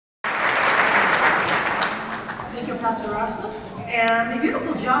Pastor Rasmus, and the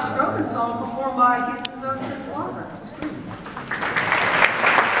beautiful Josh Groban song performed by Houston's own Chris Walker.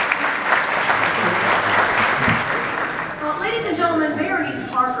 Ladies and gentlemen, Mayor East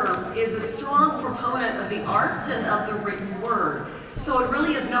Parker is a strong proponent of the arts and of the written word. So it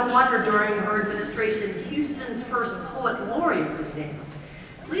really is no wonder during her administration, Houston's first poet laureate was named.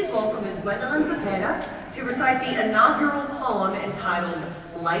 Please welcome Ms. Gwendolyn Zepeda to recite the inaugural poem entitled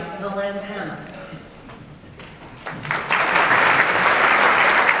Like the Lantana.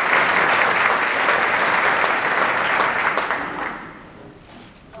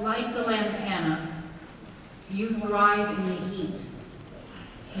 Like the lantana, you thrive in the heat.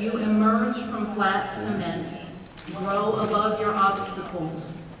 You emerge from flat cement, grow above your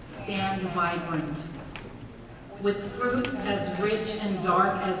obstacles, stand vibrant. With fruits as rich and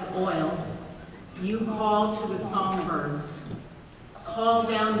dark as oil, you call to the songbirds. Call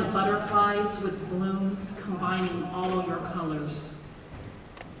down the butterflies with blooms combining all your colors.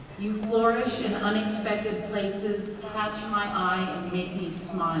 You flourish in unexpected places, catch my eye and make me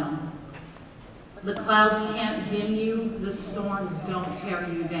smile. The clouds can't dim you, the storms don't tear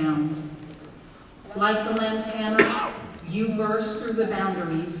you down. Like the lantana, you burst through the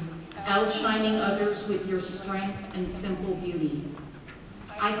boundaries, outshining others with your strength and simple beauty.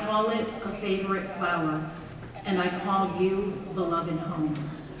 I call it a favorite flower, and I call you beloved home.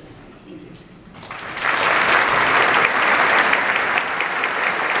 Thank you.